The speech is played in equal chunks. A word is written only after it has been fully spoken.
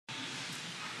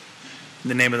In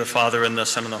the name of the Father, and the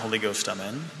Son, and the Holy Ghost,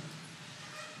 amen.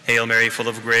 Hail Mary, full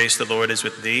of grace, the Lord is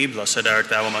with thee. Blessed art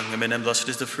thou among women, and blessed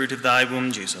is the fruit of thy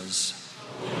womb, Jesus.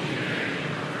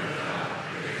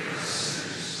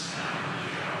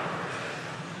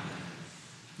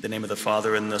 In the name of the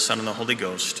Father, and the Son, and the Holy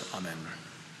Ghost, amen.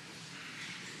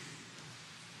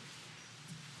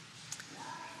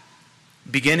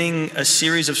 Beginning a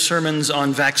series of sermons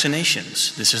on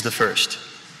vaccinations. This is the first.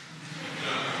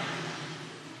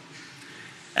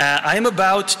 I am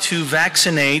about to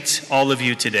vaccinate all of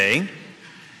you today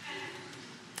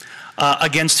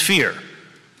against fear.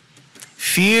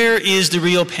 Fear is the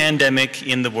real pandemic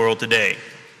in the world today.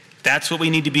 That's what we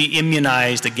need to be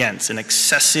immunized against, an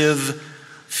excessive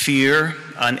fear,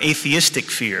 an atheistic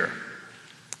fear.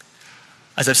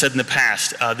 As I've said in the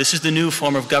past, this is the new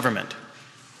form of government,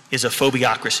 is a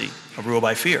phobiocracy, a rule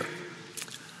by fear.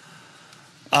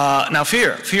 Now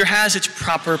fear has its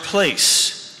proper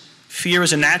place. Fear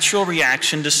is a natural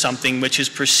reaction to something which is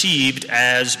perceived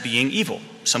as being evil,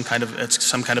 some kind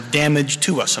of damage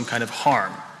to us, some kind of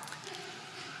harm.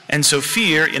 And so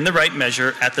fear, in the right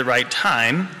measure, at the right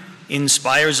time,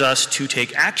 inspires us to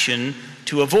take action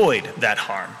to avoid that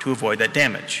harm, to avoid that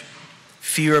damage.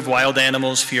 Fear of wild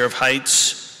animals, fear of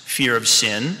heights, fear of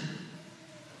sin.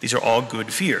 These are all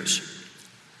good fears.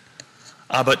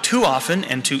 But too often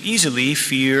and too easily,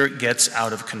 fear gets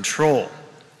out of control.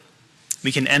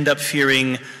 We can end up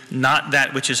fearing not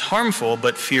that which is harmful,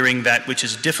 but fearing that which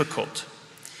is difficult.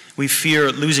 We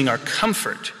fear losing our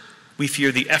comfort. We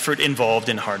fear the effort involved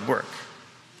in hard work.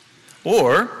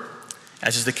 Or,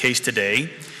 as is the case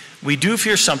today, we do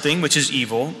fear something which is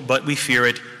evil, but we fear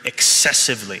it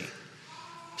excessively,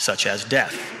 such as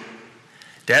death.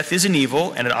 Death is an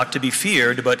evil, and it ought to be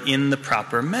feared, but in the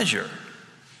proper measure.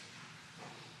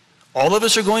 All of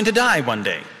us are going to die one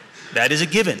day. That is a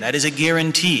given. That is a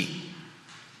guarantee.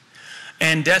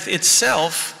 And death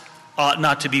itself ought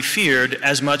not to be feared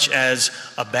as much as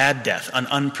a bad death, an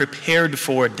unprepared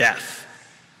for death.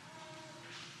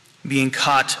 Being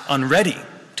caught unready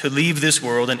to leave this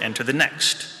world and enter the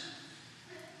next.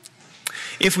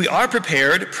 If we are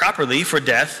prepared properly for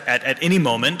death at any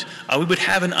moment, we would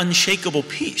have an unshakable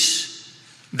peace.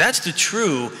 That's the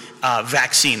true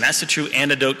vaccine, that's the true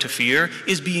antidote to fear,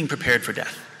 is being prepared for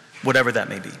death, whatever that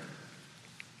may be.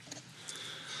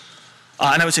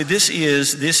 And I would say this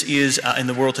is in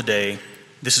the world today,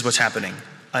 this is what's happening.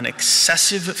 An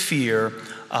excessive fear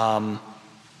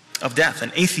of death,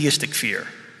 an atheistic fear.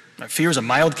 Fear is a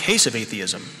mild case of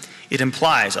atheism. It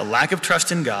implies a lack of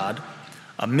trust in God,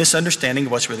 a misunderstanding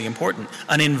of what's really important,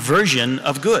 an inversion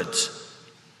of goods.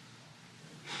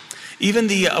 Even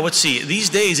these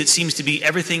days it seems to be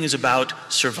everything is about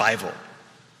survival.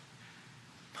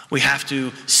 We have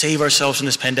to save ourselves from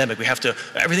this pandemic.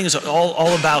 Everything is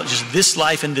all about just this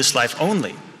life and this life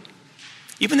only.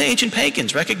 Even the ancient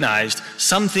pagans recognized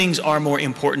some things are more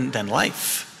important than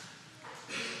life.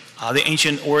 The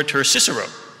ancient orator Cicero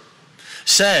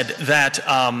said that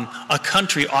a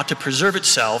country ought to preserve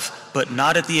itself, but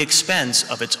not at the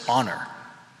expense of its honor.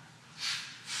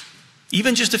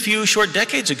 Even just a few short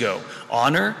decades ago,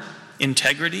 honor,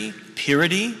 integrity,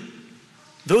 purity,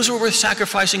 those were worth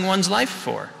sacrificing one's life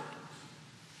for.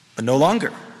 But no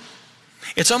longer.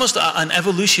 It's almost an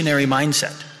evolutionary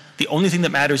mindset. The only thing that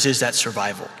matters is that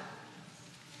survival.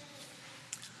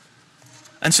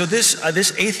 And so this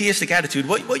atheistic attitude,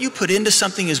 what you put into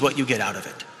something is what you get out of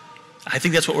it. I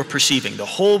think that's what we're perceiving. The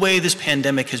whole way this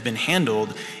pandemic has been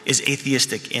handled is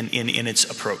atheistic in its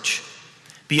approach.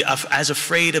 Be as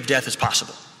afraid of death as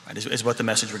possible, right, is what the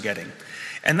message we're getting.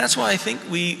 And that's why I think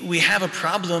we have a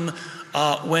problem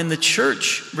when the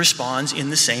church responds in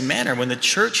the same manner. When the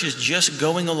church is just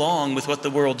going along with what the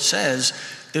world says,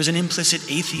 there's an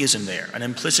implicit atheism there, an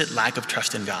implicit lack of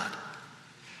trust in God.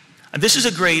 And this is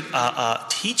a great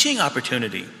teaching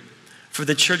opportunity for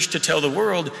the church to tell the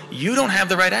world, you don't have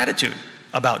the right attitude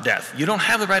about death. You don't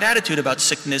have the right attitude about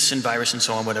sickness and virus and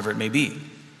so on, whatever it may be.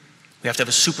 We have to have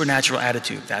a supernatural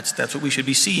attitude. That's what we should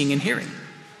be seeing and hearing.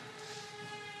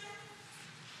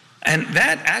 And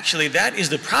that is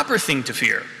the proper thing to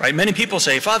fear, right? Many people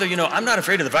say, Father, I'm not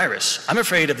afraid of the virus. I'm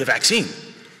afraid of the vaccine.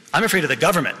 I'm afraid of the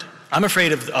government. I'm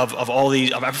afraid of all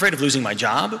these. I'm afraid of losing my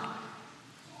job.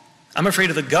 I'm afraid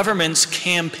of the government's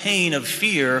campaign of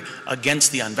fear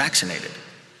against the unvaccinated.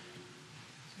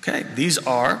 Okay, these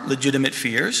are legitimate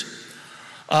fears.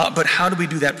 But how do we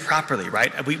do that properly,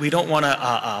 right? We don't want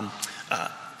to,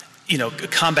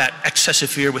 combat excessive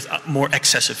fear with more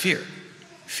excessive fear.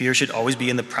 Fear should always be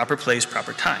in the proper place,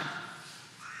 proper time.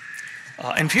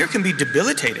 And fear can be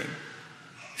debilitating.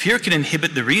 Fear can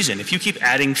inhibit the reason. If you keep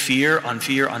adding fear on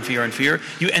fear on fear on fear,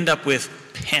 you end up with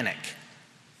panic.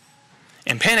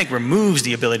 And panic removes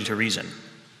the ability to reason.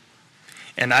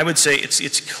 And I would say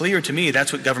it's clear to me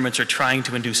that's what governments are trying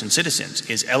to induce in citizens,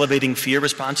 is elevating fear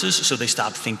responses so they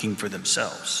stop thinking for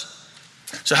themselves.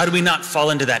 So how do we not fall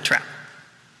into that trap?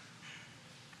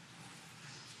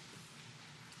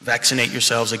 Vaccinate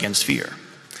yourselves against fear.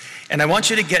 And I want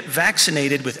you to get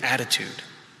vaccinated with attitude.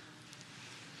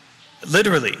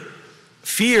 Literally,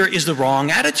 fear is the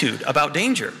wrong attitude about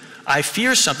danger. I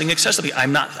fear something excessively. I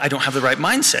don't have the right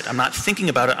mindset. I'm not thinking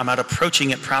about it. I'm not approaching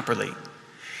it properly.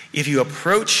 If you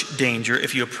approach danger,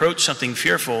 if you approach something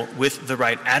fearful with the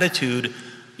right attitude,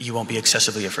 you won't be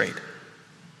excessively afraid.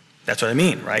 That's what I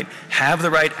mean, right? Have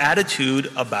the right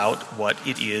attitude about what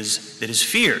it is that is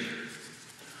feared.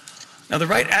 Now, the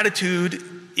right attitude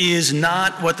is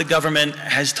not what the government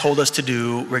has told us to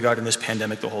do regarding this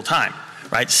pandemic the whole time,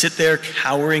 right? Sit there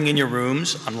cowering in your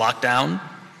rooms on lockdown,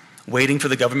 waiting for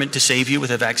the government to save you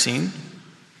with a vaccine?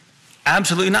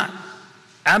 Absolutely not.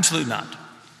 Absolutely not.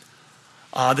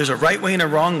 There's a right way and a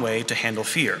wrong way to handle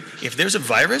fear. If there's a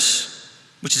virus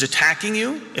which is attacking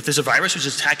you, if there's a virus which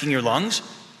is attacking your lungs,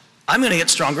 I'm going to get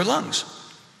stronger lungs,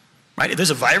 right? If there's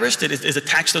a virus that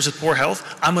attacks those with poor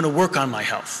health, I'm going to work on my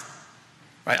health,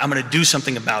 right? I'm going to do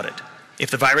something about it.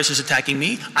 If the virus is attacking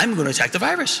me, I'm going to attack the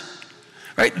virus,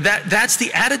 right? That's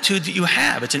the attitude that you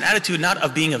have. It's an attitude not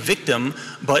of being a victim,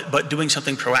 but doing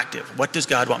something proactive. What does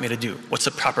God want me to do? What's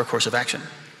the proper course of action?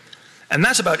 And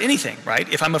that's about anything, right?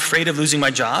 If I'm afraid of losing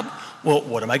my job, well,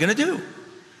 what am I going to do?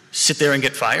 Sit there and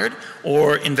get fired,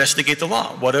 or investigate the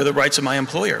law? What are the rights of my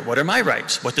employer? What are my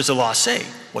rights? What does the law say?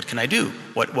 What can I do?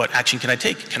 What action can I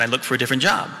take? Can I look for a different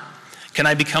job? Can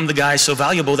I become the guy so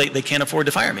valuable they can't afford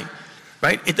to fire me?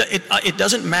 Right? It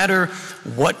doesn't matter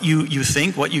what you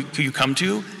think, what you come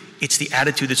to. It's the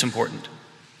attitude that's important.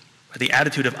 The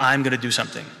attitude of I'm going to do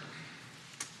something.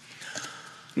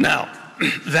 Now,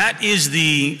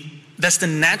 that's the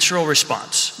natural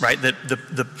response, right?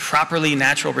 The properly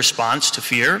natural response to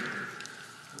fear.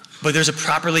 But there's a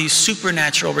properly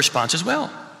supernatural response as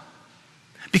well.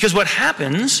 Because what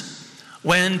happens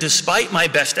when, despite my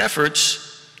best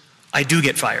efforts, I do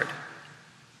get fired?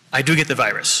 I do get the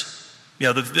virus. You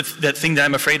know, that thing that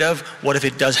I'm afraid of, what if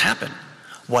it does happen?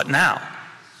 What now?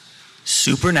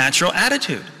 Supernatural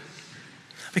attitude.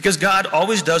 Because God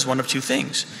always does one of two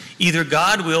things. Either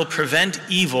God will prevent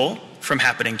evil from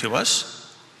happening to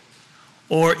us,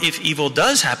 or if evil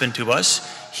does happen to us,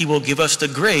 he will give us the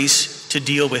grace to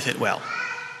deal with it well.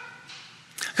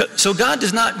 So God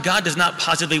does not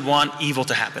positively want evil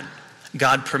to happen.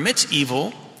 God permits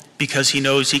evil because he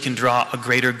knows he can draw a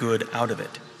greater good out of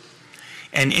it.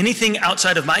 And anything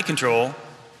outside of my control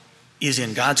is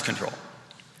in God's control.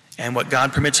 And what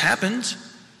God permits happens,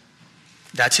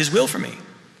 that's his will for me.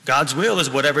 God's will is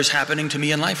whatever's happening to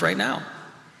me in life right now.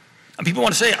 And people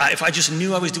want to say, if I just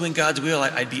knew I was doing God's will,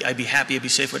 I'd be happy, I'd be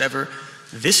safe, whatever.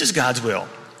 This is God's will,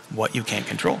 what you can't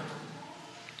control.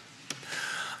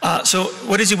 So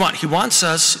what does he want? He wants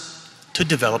us to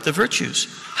develop the virtues.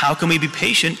 How can we be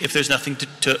patient if there's nothing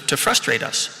to frustrate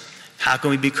us? How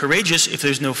can we be courageous if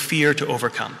there's no fear to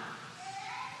overcome?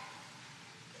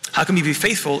 How can we be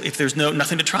faithful if there's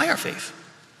nothing to try our faith?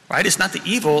 Right? It's not the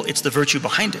evil, it's the virtue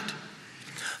behind it.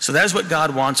 So that is what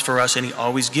God wants for us, and he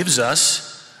always gives us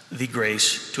the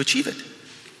grace to achieve it.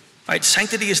 Right?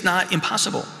 Sanctity is not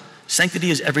impossible. Sanctity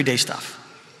is everyday stuff.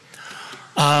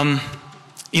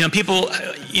 People,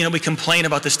 we complain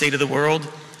about the state of the world.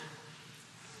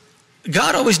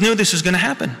 God always knew this was going to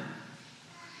happen.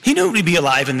 He knew we'd be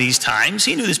alive in these times.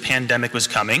 He knew this pandemic was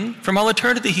coming. From all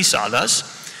eternity, he saw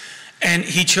us, and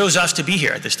he chose us to be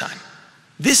here at this time.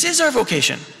 This is our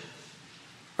vocation,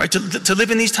 right? To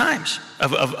live in these times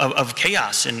of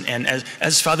chaos. And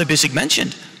as Father Bissig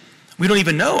mentioned, we don't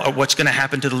even know what's going to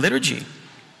happen to the liturgy.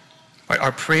 Right?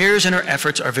 Our prayers and our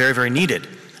efforts are very, very needed,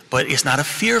 but it's not a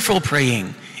fearful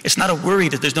praying. It's not a worry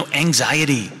that there's no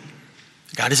anxiety.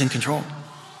 God is in control.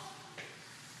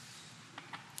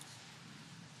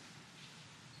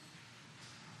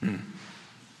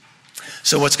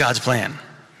 So what's God's plan?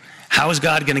 How is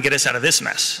God going to get us out of this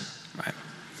mess? Right?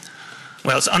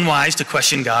 Well, it's unwise to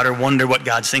question God or wonder what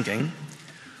God's thinking.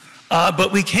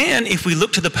 But we can, if we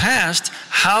look to the past,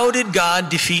 how did God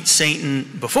defeat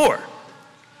Satan before?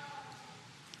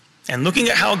 And looking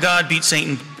at how God beat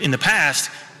Satan in the past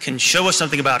can show us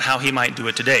something about how he might do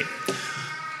it today.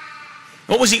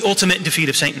 What was the ultimate defeat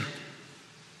of Satan?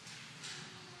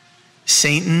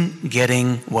 Satan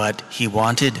getting what he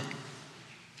wanted.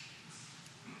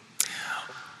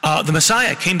 The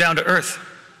Messiah came down to earth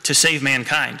to save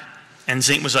mankind. And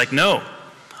Satan was like, no,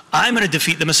 I'm going to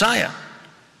defeat the Messiah.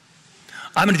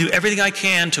 I'm going to do everything I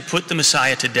can to put the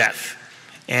Messiah to death.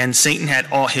 And Satan had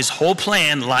his whole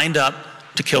plan lined up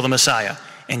to kill the Messiah.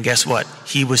 And guess what?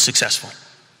 He was successful.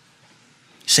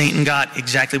 Satan got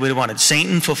exactly what he wanted.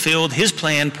 Satan fulfilled his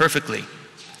plan perfectly.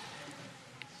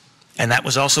 And that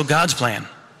was also God's plan.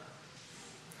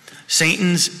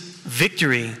 Satan's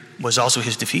victory was also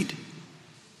his defeat.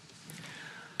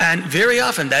 And very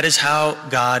often, that is how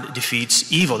God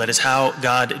defeats evil. That is how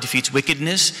God defeats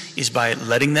wickedness, is by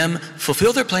letting them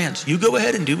fulfill their plans. You go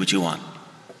ahead and do what you want.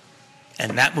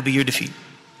 And that will be your defeat.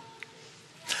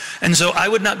 And so I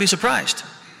would not be surprised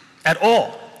at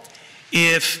all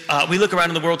if we look around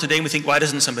in the world today and we think, why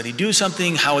doesn't somebody do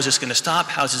something? How is this going to stop?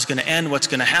 How is this going to end? What's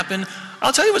going to happen?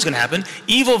 I'll tell you what's going to happen.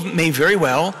 Evil may very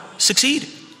well succeed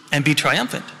and be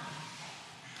triumphant.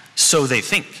 So they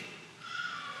think.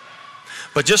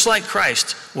 But just like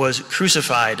Christ was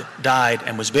crucified, died,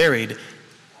 and was buried,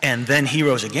 and then he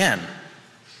rose again,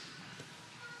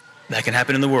 that can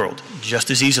happen in the world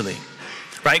just as easily.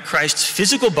 Right? Christ's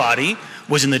physical body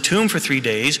was in the tomb for 3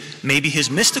 days. Maybe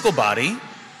his mystical body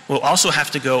will also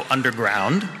have to go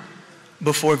underground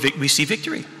before we see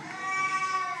victory.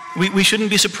 We shouldn't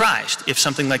be surprised if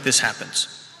something like this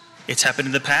happens. It's happened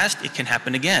in the past. It can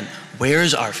happen again.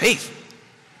 Where's our faith?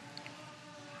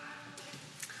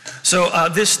 So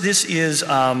this is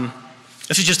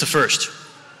just the first,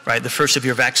 right? The first of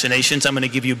your vaccinations. I'm going to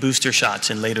give you booster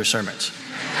shots in later sermons.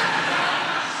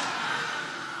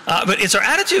 But it's our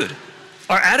attitude.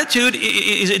 Our attitude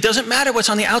is it doesn't matter what's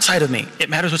on the outside of me. It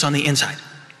matters what's on the inside,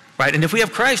 right? And if we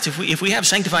have Christ, if we have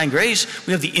sanctifying grace,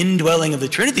 we have the indwelling of the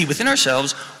Trinity within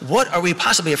ourselves, what are we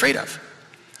possibly afraid of?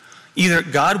 Either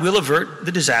God will avert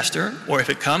the disaster, or if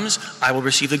it comes, I will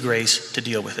receive the grace to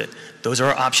deal with it. Those are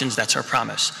our options. That's our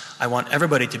promise. I want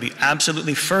everybody to be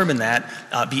absolutely firm in that,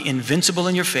 be invincible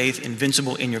in your faith,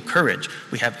 invincible in your courage.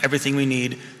 We have everything we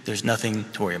need. There's nothing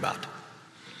to worry about.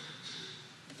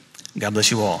 God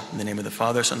bless you all. In the name of the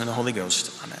Father, Son, and the Holy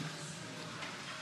Ghost. Amen.